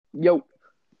Yo,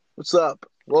 What's up?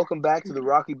 Welcome back to the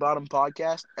Rocky Bottom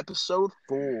Podcast, episode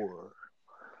 4.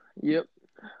 yep.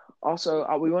 Also,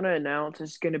 we want to announce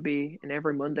it's going to be an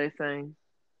every Monday thing.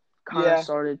 Kind of Yeah,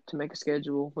 started to make a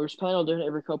schedule. We were planning on doing it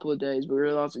every couple of days, but we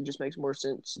realized it just makes more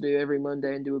sense to do every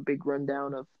Monday and do a big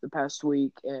rundown of the past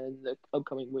week and the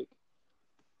upcoming week.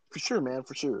 for sure, man,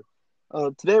 for sure.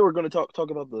 Today we're going to talk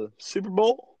about the Super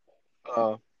Bowl,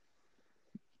 uh,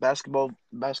 basketball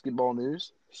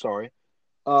news. Sorry,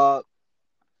 uh,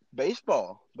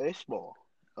 baseball,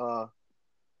 uh,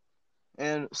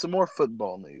 and some more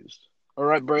football news. All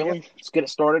right, Yep. Braylon, let's get it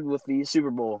started with the Super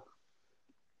Bowl.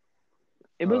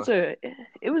 It Uh, was a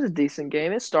it was a decent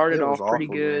game. It started it was off pretty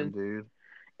awful game, good. dude. I It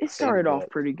hated started off that.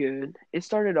 pretty good. It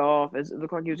started off as it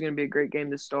looked like it was going to be a great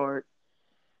game to start.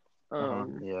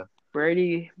 Um, Yeah,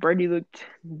 Brady looked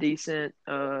decent.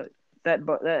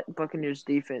 That Buccaneers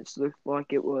defense looked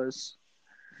like it was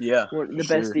yeah, one for the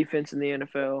best sure. defense in the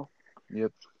NFL.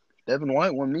 Yep. Devin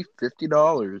White won me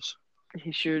 $50.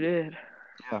 He sure did.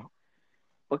 Yeah. Uh,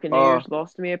 Buccaneers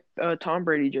lost to me a Tom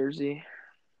Brady jersey.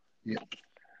 yeah.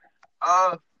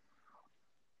 Uh,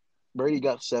 Brady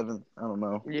got 7. I don't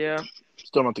know. Yeah,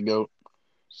 Still not the GOAT.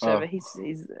 Uh, 7. He's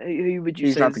who would you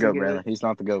he's say not the is the GOAT, goat? Braylon. He's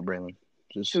not the GOAT, Braylon.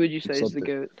 Who Just would you say is accept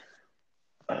the it. goat?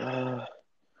 Uh,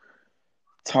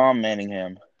 Tom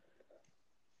Manningham.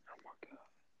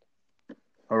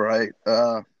 All right.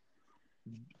 Talk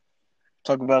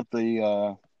about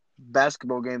the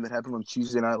basketball game that happened on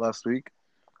Tuesday night last week.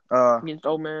 Against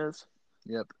Ole Miss.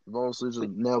 Yep. Vols lose a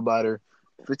nail biter,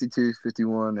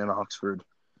 52-51 in Oxford.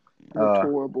 Looked Uh,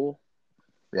 horrible.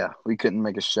 yeah, we couldn't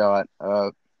make a shot.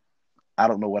 I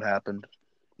don't know what happened.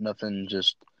 Nothing.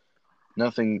 Just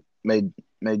nothing made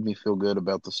me feel good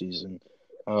about the season.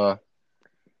 Uh,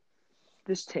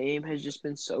 This team has just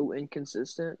been so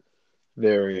inconsistent.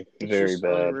 very, It's very just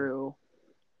bad unreal.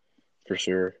 for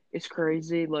sure. It's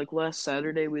crazy. Like last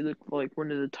Saturday, we looked like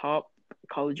one of the top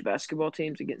college basketball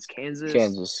teams against Kansas,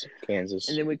 and Kansas,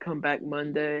 then we come back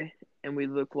Monday and we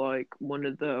look like one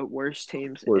of the worst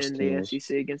teams worst in the teams.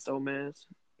 SEC against Ole Miss.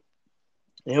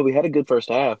 Yeah, we had a good first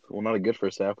half. Well, not a good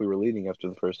first half. We were leading after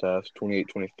the first half,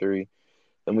 28-23.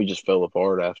 Then we just fell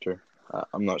apart after.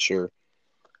 I'm not sure.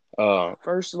 Uh,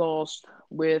 First lost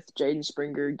with Jaden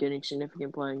Springer getting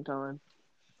significant playing time.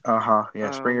 uh-huh.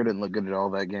 Yeah, Springer Um, didn't look good at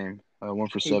all that game. 1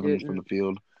 for he 7 from the didn't.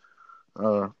 field.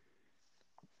 Uh,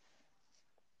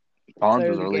 Bonds Player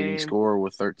was of the our leading game. scorer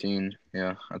with 13.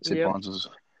 Yeah, I'd say Yep. Bonds was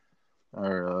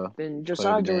our Then player of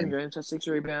Josiah the Jordan game. James had 6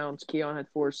 rebounds. Keon had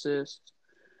 4 assists.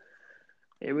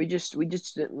 Yeah, we just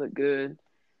didn't look good.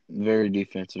 Very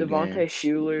defensive game. Devontae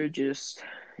Shuler just kind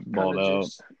Balled of out.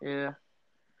 just yeah.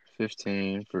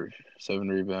 15 for 7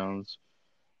 rebounds.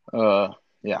 Uh,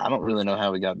 yeah, I don't really know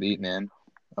how we got beat, man.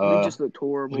 We Uh, just looked we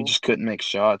horrible. just couldn't make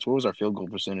shots. What was our field goal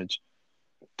percentage?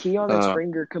 Keon and Uh,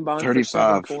 Springer combined for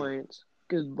 7 35. points.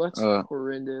 Good, that's Uh,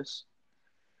 horrendous.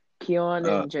 Keon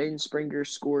uh, and Jaden Springer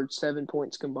scored 7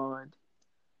 points combined.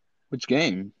 which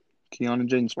game? Keon and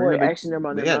Jaden Springer. Wait, actually, never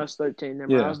mind. They Never mind. I had, was 13. Never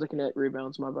mind. I yeah, was looking at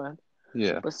rebounds. My bad.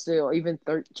 yeah, But still, even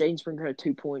Jaden Springer had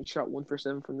 2 points, shot 1 for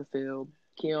 7 from the field.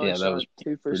 Keon yeah. That shot was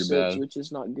 2 for 6, pretty bad. which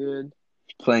is not good.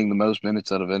 Playing the most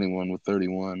minutes out of anyone with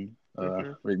 31.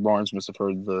 Hmm. Rick Barnes must have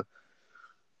heard the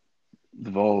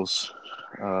Vols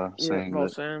Yeah, saying that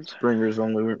Vols fans. Springer's the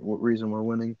only reason we're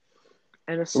winning.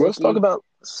 So let's talk Anaseki, about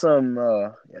some.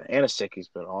 Yeah, Anaseki's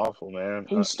been awful, man.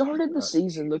 he started the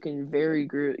season looking very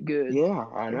good, Yeah,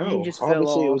 I and then he know. just fell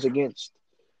Obviously, it was off. against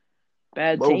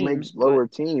Bad teams, but lower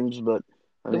teams, but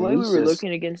I the mean, way we he's were just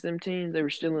looking against them teams, they were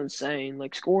still insane.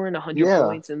 Like scoring 100 yeah,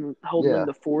 points and holding them yeah,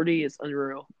 to 40 is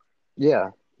unreal.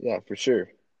 yeah, yeah, for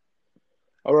sure.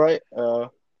 All right,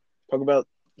 talk about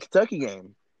Kentucky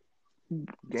game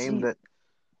See, that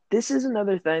this is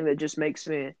another thing that just makes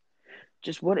me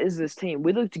just what is this team?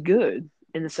 We looked good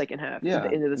in the second half, at the yeah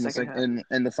end of the in the second half.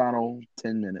 in the final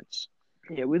 10 minutes.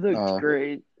 Yeah, we looked Uh,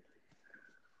 great.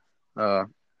 uh,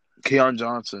 Keon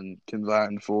Johnson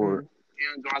combined for Mm,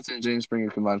 Keon Johnson and James Springer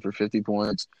combined for 50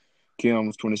 points. Keon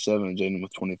was 27 and Jaden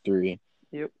was 23.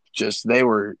 yep. Just they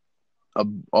were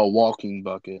a walking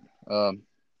bucket.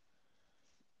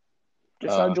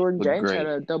 Just saw Jordan Looked James had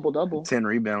great. a double double. 10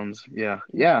 rebounds. Yeah, Yep,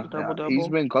 yeah, yeah. double He's double.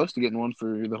 been close to getting one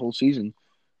for the whole season.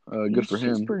 Good for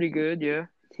He's him. pretty good. Yeah,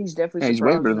 he's definitely Yeah, he's way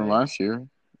surprised better than me. last year.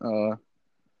 The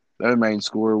other main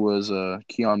scorer was Keon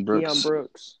Keon Brooks.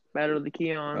 Brooks, battle of the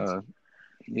Keons. Uh,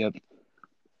 yep,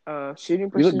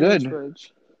 Shooting he looked percentage good.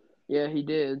 was, yeah, he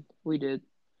did. We did.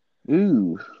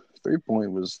 Ooh,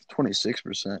 3-point was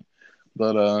 26%,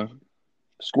 but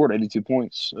scored 82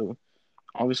 points. So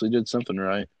obviously did something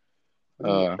right.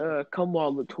 Uh,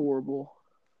 Kumwa looked horrible.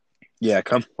 yeah,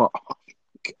 come on.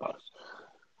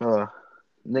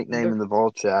 nickname in the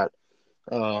Vol chat.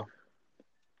 Uh,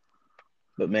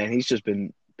 but man, he's just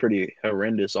been pretty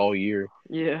horrendous all year.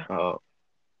 Yeah, Uh,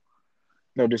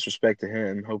 no disrespect to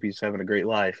him. Hope he's having a great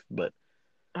life, but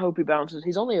I hope he bounces.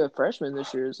 He's only a freshman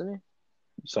this year, isn't he?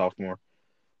 sophomore.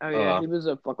 Oh yeah, Uh, he was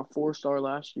like a 4-star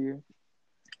last year.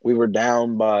 we were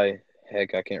down by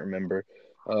heck, I can't remember.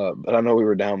 But I know we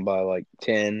were down by like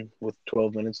 10 with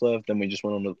 12 minutes left. Then we just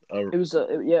went on a It was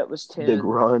big 10,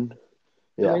 run. and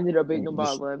we Yeah, ended up beating them and by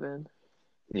just 11.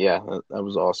 yeah, that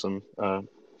was awesome. Fun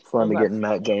On to that get in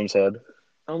Matt Jones' head.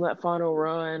 on that final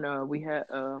run, we had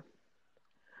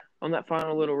on that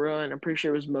final little run. I'm pretty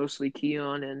sure it was mostly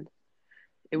Keon and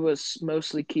Jaden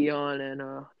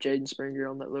Springer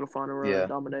on that little final run Yeah,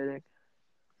 dominating.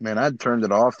 man, I turned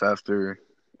it off after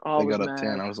Oh, I they was got up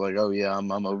 10. mad I was like, oh yeah,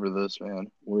 I'm over this,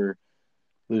 man. We're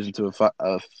losing to a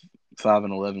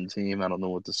 5-11 team. I don't know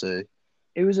what to say.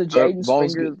 it was a Jaden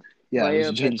Vols get Springer yeah, it was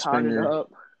layup that Jaden tied it Springer.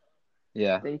 up.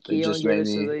 Yeah, Then they Keon just gave made us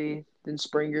the me. lead. Then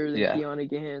Springer. Then Yeah, Keon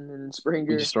again. And then we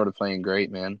Springer. just started playing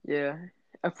great, man. Yeah.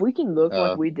 If we can look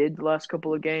like Uh, we did the last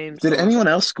couple of games, did anyone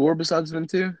else score besides them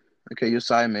two? Okay,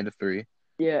 Josiah made a three.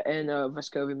 yeah, and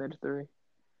Vescovi made a 3.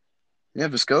 Yeah,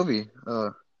 Vescovi.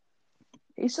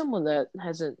 He's someone that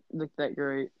hasn't looked that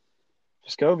great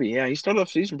Vescovi. Yeah, he started off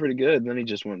the season pretty good. Then he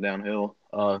just went downhill.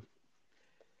 Hope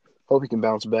he can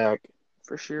bounce back.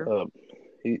 for sure. Uh,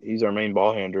 he's our main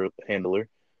ball handler.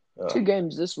 2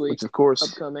 games this week Which of course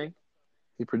upcoming.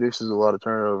 he produces a lot of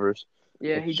turnovers.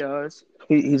 Yeah, he Which does.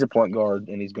 he's a point guard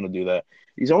and he's going to do that.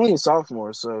 He's only a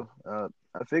sophomore, so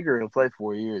I figure he'll play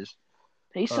 4 years.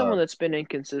 He's Uh, someone that's been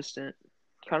inconsistent.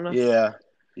 Kind of. yeah,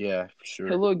 yeah, for He'll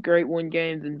sure. look great one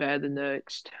game, then bad the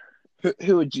next.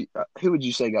 Who would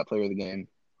you say got player of the game?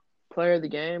 Player of the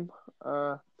game,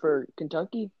 for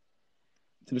Kentucky.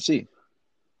 Tennessee.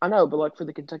 I know, but like for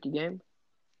the Kentucky game,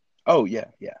 Oh yeah,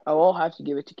 yeah. I'll have to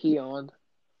give it to Keon.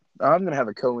 I'm gonna have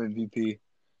a co MVP.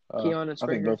 Keon and I think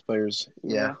Springer. both players.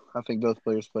 Yeah, Yeah, I think both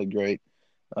players played great.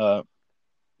 Uh,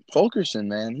 Fulkerson,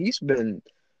 man, he's been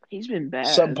he's been bad.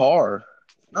 subpar.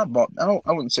 Not, I don't.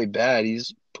 I wouldn't say bad.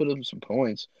 He's put up some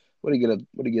points. What did he get?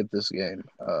 What did he get this game?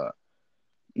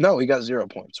 No, he got 0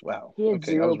 points. Wow. He had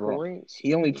Okay, I was zero wrong. points.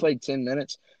 He only played 10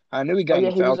 minutes. I knew he Oh got yeah,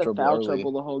 into he foul was in trouble foul early.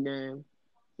 trouble the whole game.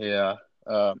 Yeah.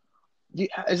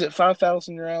 Is it 5 fouls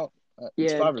and you're out?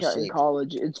 It's Yeah, 5 or 6. in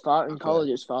college it's 5. In Okay. college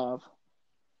it's 5.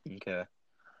 Okay.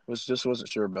 Wasn't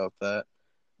sure about that.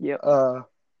 Yep. Uh,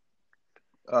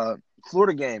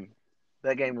 Florida game.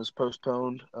 That game was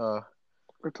postponed. We will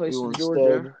Replacing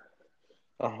Georgia.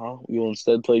 instead. We will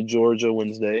instead play Georgia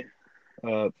Wednesday.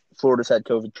 Florida's had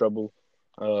COVID trouble.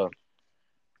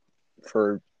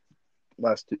 For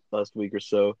last week or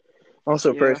so.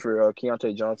 Also, prayers Yeah. for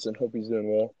Keontae Johnson. Hope he's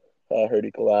doing well. I heard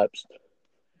he collapsed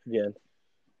again.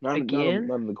 Again?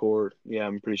 Not on the court. Yeah,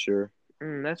 I'm pretty sure.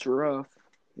 That's rough.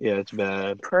 Yeah, it's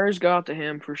bad. Prayers go out to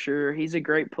him for sure. He's a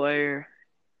great player.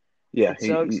 Yeah, It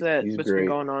sucks that he's what's been great.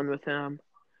 going on with him.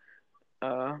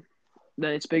 Uh,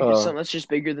 then it's big. It's Uh, something that's just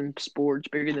bigger than sports,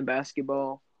 bigger than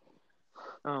basketball.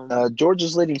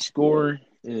 Georgia's leading scorer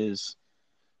is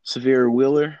Severe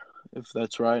Wheeler, if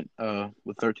that's right. With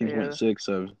Yeah,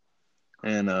 13.6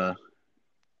 and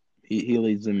he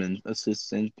leads them in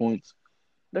assists and points.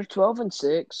 they're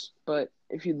 12-6, but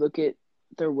if you look at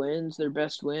their wins, their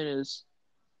best win is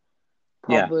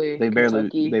Yeah, probably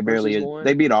Kentucky versus they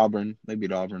one. beat Auburn. They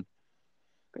beat Auburn.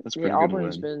 That's a Yeah, pretty good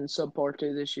Auburn's win. been subpar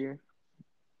too this year.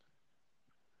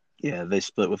 Yeah, they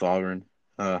split with Auburn.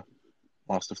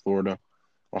 Lost to Florida.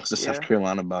 Lost to South Yeah,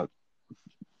 Carolina about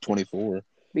 24,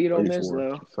 beat Ole Miss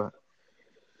 34.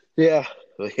 though. Yeah,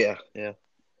 yeah.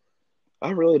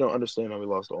 I really don't understand how we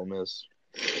lost to Ole Miss.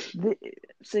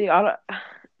 See, I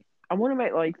want to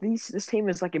make like these. This team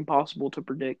is like impossible to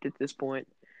predict at this point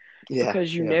Yeah,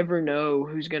 because you yeah. never know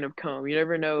who's gonna come. You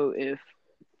never know if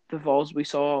the Vols we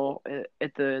saw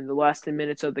at the last 10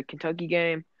 minutes of the Kentucky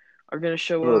game are gonna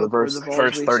show Or the up, or the Vols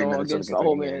first we 30 saw minutes of the against the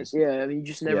Ole Kentucky game. Miss. Yeah, I mean you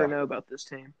just never Yeah. know about this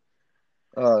team.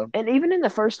 Uh, And even in the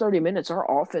first 30 minutes,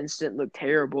 our offense didn't look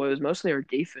terrible. It was mostly our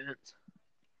defense,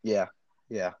 yeah,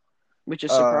 yeah. which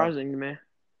is Uh, surprising to me.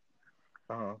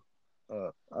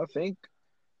 I think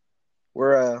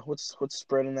we're what's the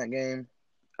spread in that game?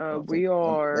 I don't think We they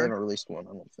are haven't released one.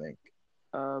 I don't think.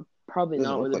 probably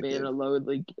Doesn't not look with it like being they've. a low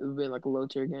league, being like a low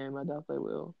tier game. I doubt they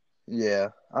will. Yeah,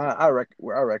 I reckon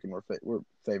we're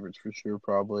favorites for sure.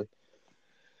 Probably.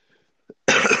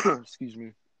 Excuse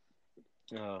me.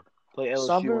 Play LSU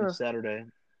on Saver, Saturday.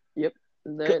 yep,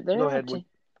 Go they're a ahead. team.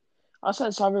 I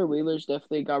said Saver Wheeler's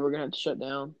definitely a guy we're gonna have to shut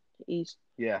down.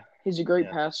 Yeah, He's a great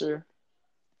yeah. passer.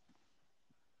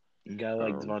 A guy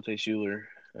like Um, Devontae Shuler.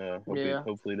 yeah,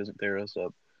 Hopefully he doesn't tear us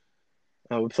up.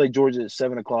 We play Georgia at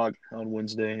 7 o'clock on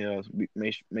Wednesday.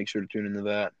 Make sure to tune into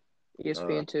that. Uh,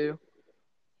 ESPN2.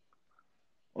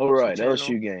 all It's the right, channel.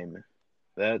 LSU game.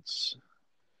 That's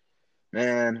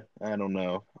man. I don't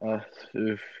know.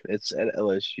 It's at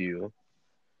LSU,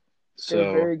 They're a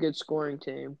so very good scoring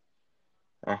team.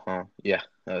 yeah.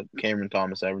 Cameron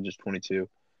Thomas averages 22.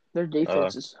 Their Uh,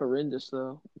 defense is horrendous,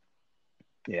 though.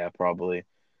 yeah, probably.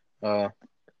 Uh,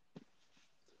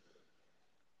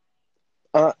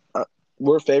 uh, uh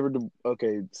we're favored to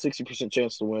 60%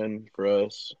 chance to win for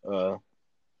us.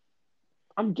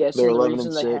 I'm They're guessing the 11 and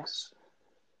reason they have. 6.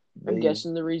 I'm They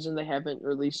guessing the reason they haven't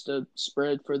released a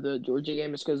spread for the Georgia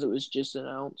game is because it was just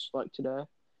announced like today.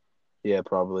 Yeah,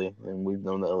 probably, and we've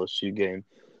known the LSU game.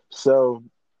 So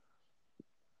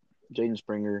Jaden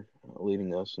Springer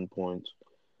leading us in points.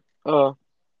 Uh,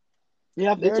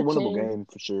 yeah, it's They're a a winnable team. game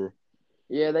for sure.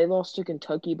 Yeah, they lost to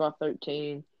Kentucky by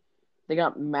 13. They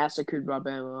got massacred by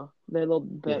Bama.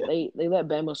 Yeah, They let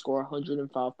Bama score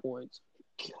 105 points.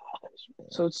 gosh,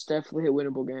 man. So it's definitely a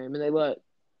winnable game, and they let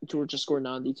Georgia score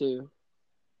 92.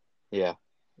 Yeah,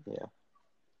 yeah.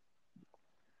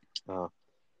 Uh,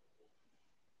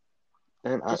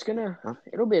 and I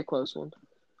It'll be a close one.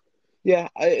 yeah,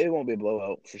 it won't be a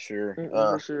blowout for sure.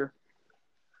 For sure.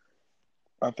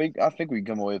 I think we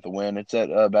come away with a win. It's at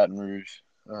Baton Rouge,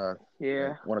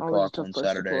 Yeah, at one always a o'clock tough on place to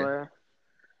Saturday. play.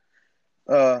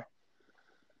 Uh,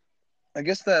 I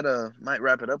guess that might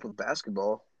wrap it up with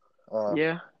basketball. Uh,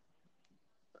 Yeah,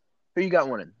 who you got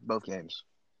winning both games?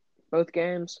 both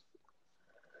games.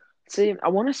 See, I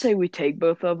want to say we take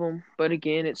both of them, but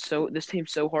again, this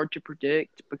team's so hard to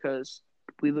predict because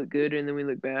we look good and then we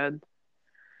look bad.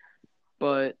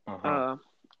 But Uh huh.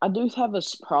 I do have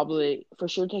us probably for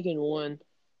sure taking one,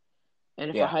 and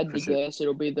if I Yeah, had for to sure. guess,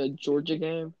 it'll be the Georgia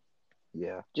game,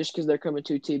 Yeah. just because they're coming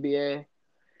to TBA.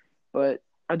 But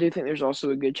I do think there's also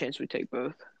a good chance we take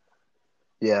both.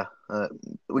 Yeah,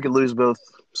 we could lose both,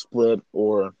 split,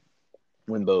 or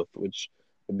win both, which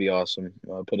would be awesome.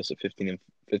 Put us at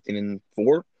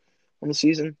 15-4 on the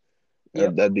season.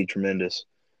 Yep. That'd be tremendous.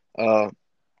 Uh,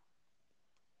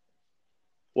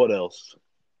 what else?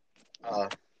 Uh,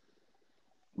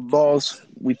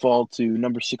 we fall to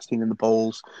number 16 in the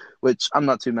polls, which I'm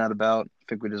not too mad about. I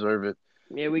think we deserve it.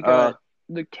 Yeah, we Uh, got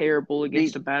the terrible beat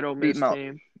against a bad Ole beat Miss Mount,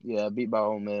 team. yeah, beat by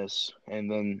Ole Miss,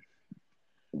 and then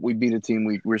we beat a team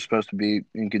we're supposed to beat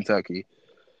in Kentucky.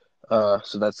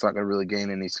 So that's not going to really gain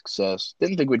any success.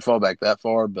 Didn't think we'd fall back that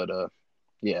far, but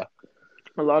yeah,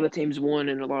 A lot of teams won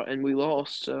and we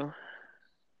lost. So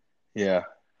yeah.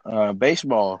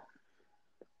 Baseball,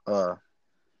 uh,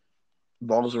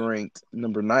 Vols are ranked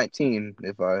number 19,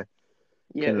 if I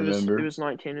yeah, can it remember. was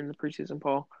 19 in the preseason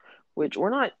poll, which we're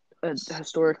not a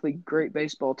historically great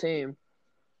baseball team.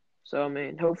 So I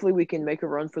mean, hopefully we can make a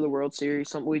run for the World Series,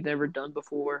 something we've never done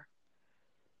before.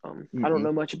 I don't Mm-mm.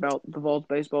 know much about the Vols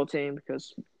baseball team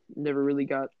because never really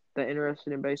got that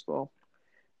interested in baseball.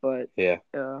 But Yeah.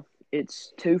 uh,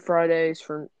 it's 2 Fridays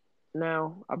from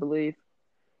now, I believe.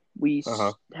 We Uh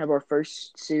huh. have our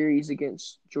first series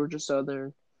against Georgia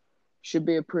Southern. Should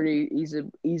be a pretty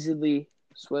easily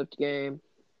swept game.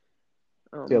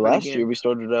 Yeah. But Last year again, we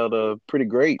started out pretty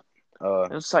great.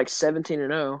 it's like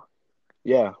 17-0.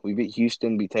 Yeah, we beat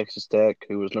Houston, beat Texas Tech,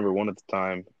 who was number one at the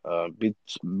time.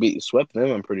 Beat swept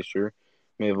them. I'm pretty sure.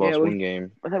 May have Yeah, lost one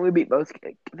game. I think we beat both.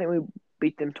 I think we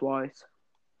beat them twice.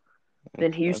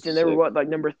 Then Houston, That's they were sick. what, like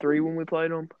number 3 when we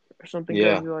played them, or something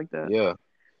Yeah. crazy like that. Yeah.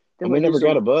 Then And we we never lose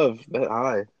got to above that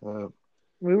high.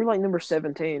 we were like number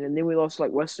 17, and then we lost to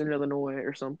like Western Illinois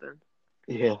or something.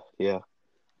 Yeah. Yeah.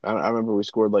 I remember we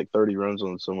scored like 30 runs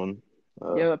on someone.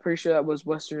 Uh, Yeah, I'm pretty sure that was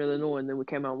Western Illinois, and then we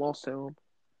came out and lost to them.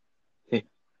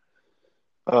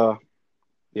 uh,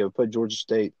 yeah, we played Georgia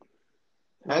State.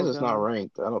 Oh Has us not God.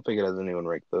 ranked. I don't think it has anyone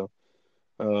ranked though.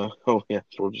 Oh yeah,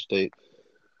 Georgia State.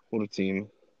 What a team.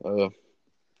 Uh,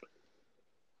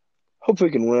 Hopefully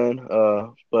we can win.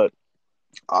 But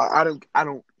I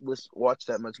don't watch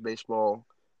that much baseball.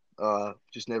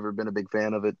 Just never been a big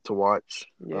fan of it to watch.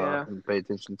 Yeah. And pay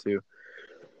attention to.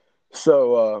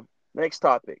 So next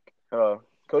topic.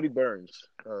 Cody Burns.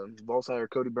 Vols hire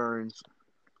Cody Burns,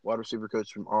 wide receiver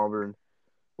coach from Auburn,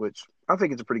 which I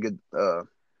think it's a pretty good.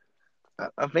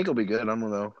 I think it'll be good. I don't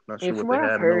know. Not Yeah, sure what from they what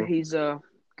I've had. heard, No, he's a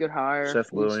good hire.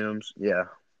 Seth Williams. Yeah,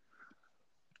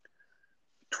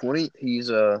 20. He's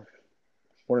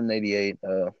 188.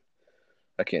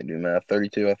 I can't do math.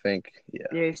 32, I think. Yeah.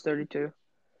 Yeah, he's 32.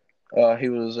 Uh, he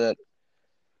was at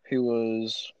he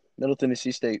was Middle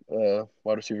Tennessee State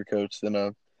wide receiver coach, then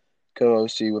a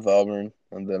co-OC with Auburn,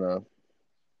 and then a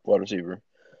wide receiver.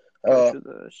 Coach Uh, with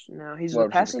us now. He's the Wide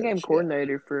receiver passing game coach. Yeah.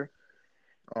 coordinator for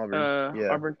Auburn. Yeah.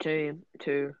 Auburn team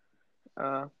too.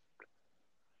 Uh,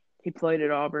 he played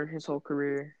at Auburn his whole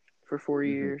career for 4 hmm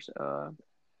years.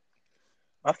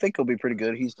 I think he'll be pretty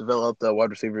good. He's developed wide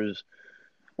receivers.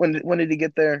 When did he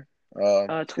get there?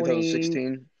 20.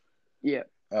 2016. Yeah.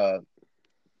 Uh,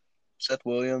 Seth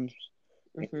Williams,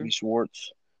 hmm Anthony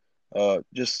Schwartz.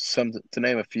 Just some to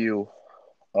name a few.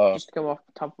 Uh, Just to come off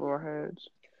the top of our heads.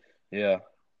 yeah.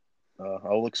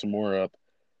 I'll look some more up.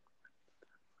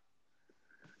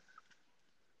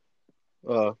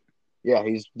 Uh, yeah,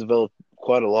 he's developed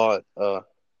quite a lot.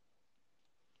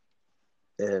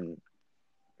 And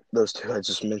those two I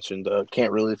just mentioned.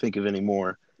 Can't really think of any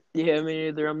more. Yeah, me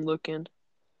neither. I'm looking.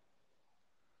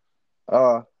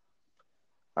 Uh,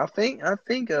 I think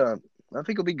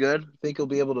he'll be good. I think he'll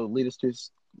be able to lead us to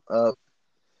uh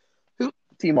who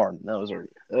T Martin. That was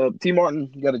already T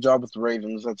Martin got a job with the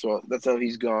Ravens. That's how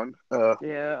he's gone.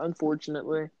 Yeah,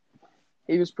 unfortunately,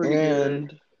 he was pretty good.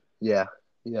 And yeah,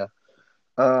 yeah.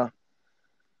 Uh,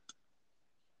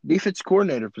 defense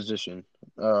coordinator position.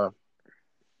 Uh,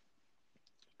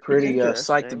 It's pretty psyched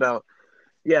interesting. about.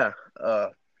 Yeah.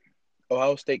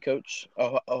 Ohio State coach,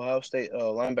 Ohio State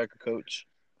linebacker coach,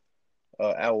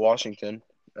 Al Washington,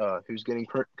 who's getting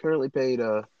currently paid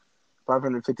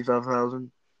 $555,000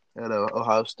 at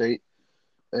Ohio State,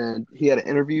 and he had an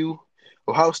interview.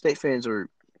 Ohio State fans are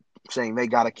saying they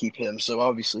got to keep him, so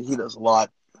obviously he does a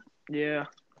lot. Yeah,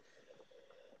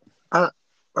 I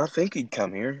I think he'd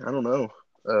come here. I don't know.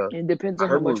 it depends I on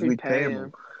how heard much we'd we'd pay pay him.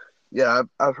 him. Yeah,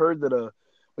 I've heard that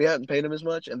we hadn't paid him as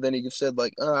much, and then he just said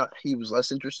like he was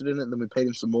less interested in it, and then we paid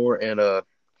him some more, and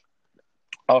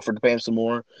offered to pay him some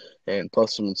more, and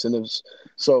plus some incentives.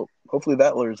 So hopefully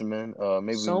that lures him in. Maybe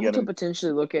we can Some get to him.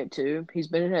 potentially look at too. He's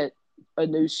been at a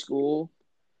new school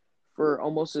for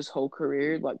almost his whole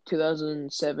career. Like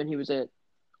 2007, he was at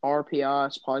RPI,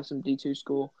 it's probably some D2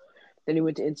 school. Then he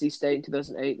went to NC State in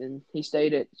 2008, and he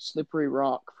stayed at Slippery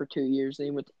Rock for 2 years. Then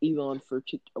he went to Elon for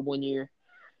 1 year,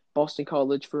 Boston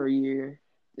College for a year.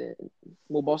 Then,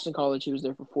 well, Boston College, he was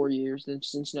there for 4 years. Then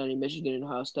Cincinnati, Michigan, and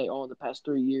Ohio State all in the past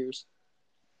 3 years.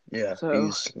 Yeah, So,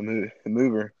 he's a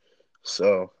mover.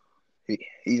 So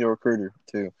he's a recruiter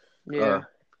too. Uh, yeah,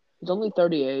 he's only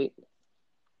 38,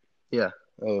 yeah,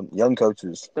 young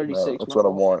coaches. 36, That's my what I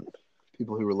fault. want.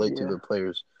 People who relate to Yeah. their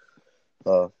players.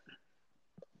 Uh,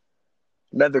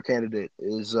 Another candidate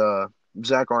is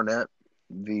Zach Arnett,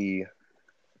 the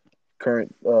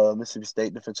current Mississippi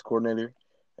State defensive coordinator.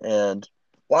 And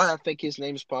why I think his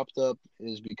name's popped up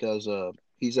is because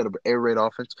he's at an air raid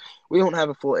offense. We don't have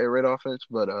a full air raid offense,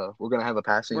 but we're going to have a We're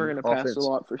passing going to pass a offense.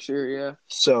 lot for sure, yeah.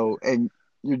 So, and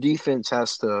your defense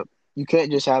has to, you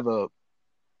can't just have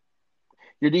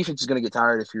your defense is going to get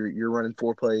tired if you're running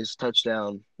 4 plays,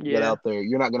 touchdown, get Yeah. out there.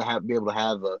 You're not going to be able to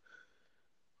have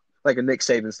like a Nick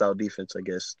Saban style defense, I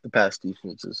guess, the past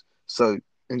defenses. So,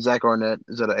 and Zach Arnett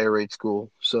is at an air raid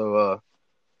school. So,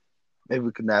 maybe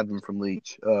we can nab him from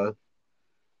Leach.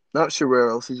 Not sure where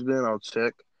else he's been. I'll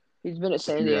check He's been at if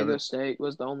San you have Diego it. State,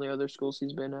 was the only other schools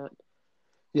he's been at.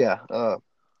 Yeah,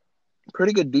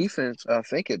 pretty good defense, I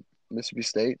think, at Mississippi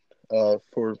State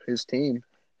for his team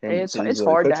And and his it's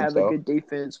hard to coaching have a style. good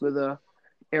defense with a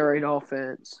air raid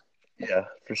offense. Yeah,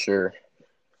 for sure.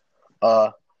 Uh,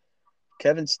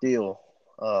 Kevin Steele.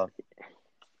 Uh,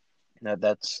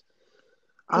 that's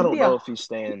I He'd don't be know a if he's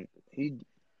staying.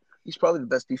 He's probably the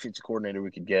best defensive coordinator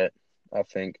we could get. I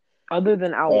think. other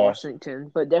than Al Uh,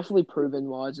 Washington, but definitely proven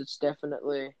wise. It's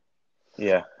definitely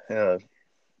yeah. I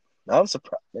was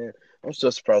surprised. Man, I'm so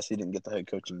surprised he didn't get the head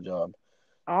coaching job.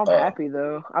 I'm Uh, happy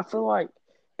though. I feel like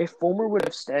if Fulmer would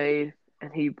have stayed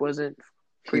and he wasn't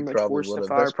he pretty much probably forced would to have.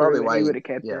 fire That's probably Pruitt, why. he would have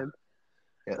kept Yeah, him.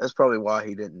 yeah. That's probably why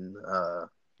he didn't.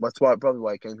 That's why probably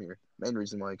why he came here. Main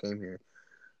reason why he came here.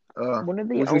 One of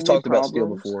the Which we've only talked about Steele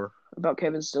problems before. about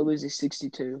Kevin Steele is he's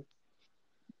 62.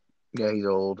 Yeah, he's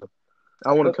old.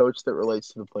 I want a But coach that relates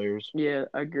to the players. yeah,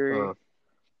 I Uh, agree.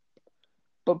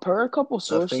 But per a couple I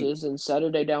think sources in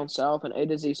Saturday Down South and A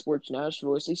to Z Sports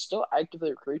Nashville, is he still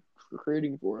actively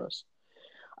recruiting for us?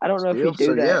 I don't know if Steele. he'd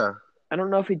So do that. yeah, I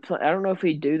don't know if I don't know if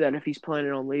he'd do that if he's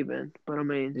planning on leaving. But I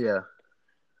mean, yeah.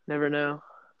 never know.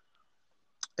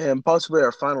 And possibly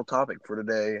our final topic for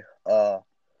today.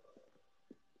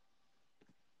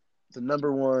 The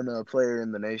number one player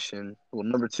in the nation. Well,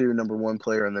 number two, number one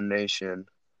player in the nation.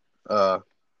 Uh,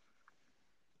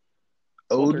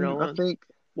 Walter Odin, I Nolan. think.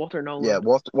 Walter Yeah,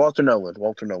 Nolan. Walter Nolan.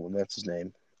 Walter Nolan, that's his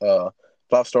name.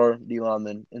 5-star D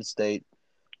lineman in state.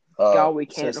 Guy we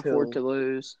can't Says afford to he'll.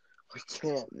 lose. We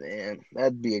can't, man.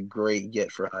 That'd be a great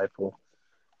get for Heupel.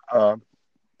 Uh,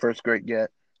 First great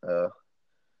get. Uh,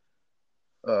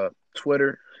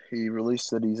 Twitter. He released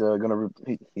that he's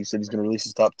he said he's gonna release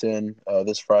his top 10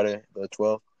 this Friday, the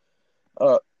 12th.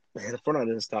 Man, if we're not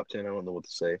in his top 10, I don't know what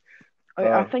to say.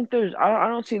 I think I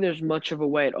don't see there's much of a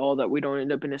way at all that we don't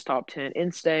end up in his top 10.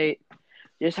 In-state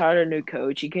just hired a new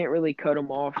coach. You can't really cut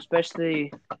him off,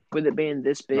 especially with it being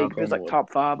this big. If Knock it was on like wood.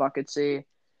 top 5, I could see.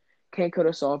 Can't cut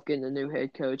us off getting a new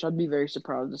head coach. I'd be very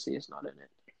surprised to see us not in it.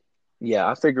 Yeah,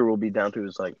 I figure we'll be down to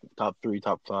his like top 3,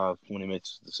 top 5 when he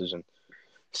makes his decision.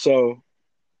 So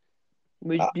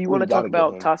Do you want we've to got talk to get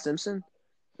about him. Ty Simpson?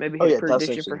 Maybe Oh his yeah, Ty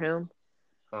prediction for Simpson. him?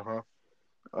 Uh-huh.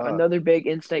 Another big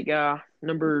in-state guy,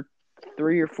 number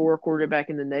 3 or 4 quarterback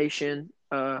in the nation.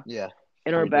 Yeah,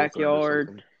 In our 24th or backyard,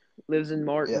 something. lives in Yeah,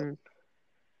 Martin.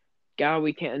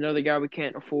 Another guy we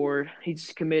can't afford.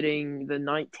 He's committing the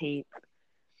 19th.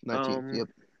 19th. Um, Yep.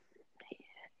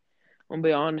 I'm gonna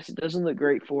be honest, it doesn't look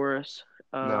great for us.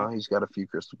 No, he's got a few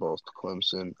crystal balls to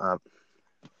Clemson.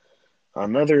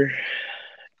 Another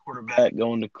quarterback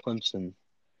going to Clemson.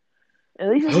 At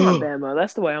least it's not Bama.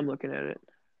 That's the way I'm looking at it.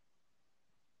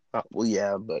 Well,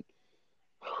 yeah, but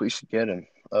we should get him.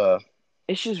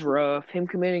 It's just rough. Him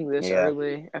committing this Yeah,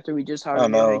 early after we just hired I a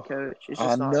new head know. coach. It's I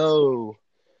just not. know.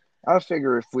 I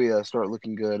figure if we start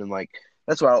looking good and like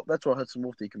that's why Hudson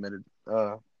Multi committed.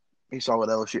 He saw what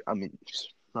LSU. I mean,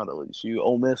 not LSU.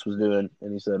 Ole Miss was doing,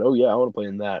 and he said, "Oh yeah, I want to play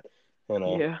in that."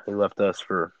 And Yeah. they left us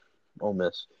for Ole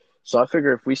Miss. So I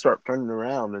figure if we start turning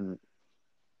around and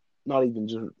not even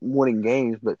just winning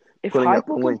games, but If putting up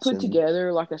Heupel can points put and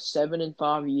together like a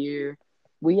 7-5 year,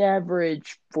 we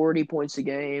average 40 points a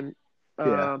game. yeah,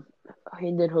 Uh,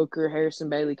 Hendon Hooker, Harrison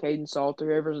Bailey, Caden Salter,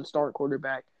 whoever's the start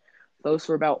quarterback, those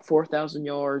for about 4,000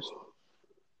 yards,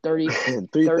 30, 30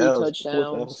 3,000,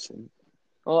 touchdowns. 4,000,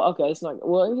 Well, okay, it's not.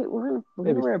 Well, we're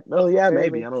maybe. gonna Oh yeah,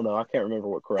 maybe. fairly I don't know. I can't remember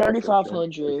what Corral first went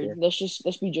 3,500. before.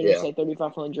 Let's be generous. Yeah, Say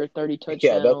 3,500, 30 yeah,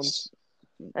 touchdowns. that's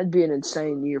That'd be an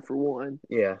insane year for one.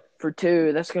 yeah, For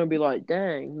two, that's gonna be like,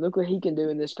 dang, look what he can do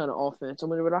in this kind of offense. I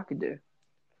wonder what I could do.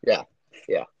 yeah,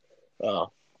 yeah. Uh,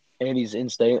 and he's in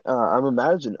state. I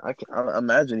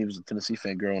imagine he was a Tennessee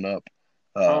fan growing up.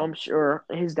 I'm sure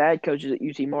his dad coaches at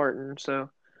UT Martin, so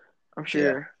I'm Yeah,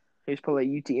 sure he's probably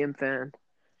a UTM fan.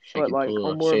 he But could like pull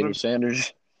on a more of Shader a,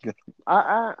 Sanders.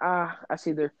 I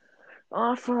see there.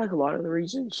 I feel like a lot of the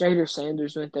reason Shader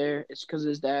Sanders went there is because of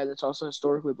his dad. It's also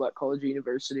historically Black College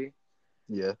University,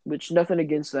 Yeah, which nothing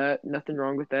against that, nothing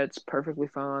wrong with that. It's perfectly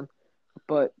fine.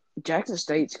 But Jackson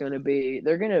State's gonna be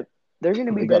they're gonna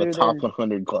be they got a better top than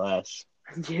 100 class.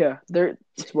 yeah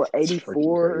it's what It's freaking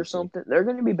 84 or crazy. something. They're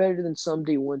gonna be better than some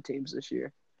D1 teams this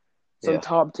year. Some Yeah,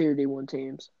 top tier D1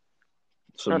 teams.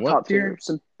 some Not what top tier, tier?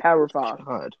 some Power Five.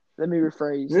 God, Let me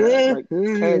rephrase that. maybe Like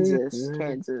Kansas,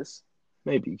 Kansas.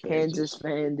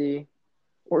 Vandy,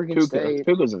 Oregon State.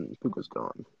 Puka's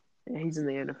gone. Yeah, he's in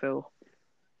the NFL.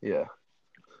 Yeah.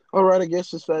 All right, I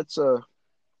guess if that's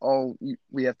all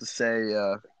we have to say,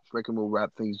 reckon we'll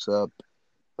wrap things up.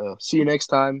 See you next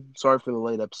time. Sorry for the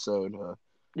late episode.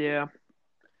 Yeah.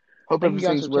 Hope Thank you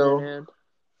guys everything's for tuning well. in.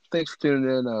 Thanks for tuning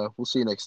in. We'll see you next time.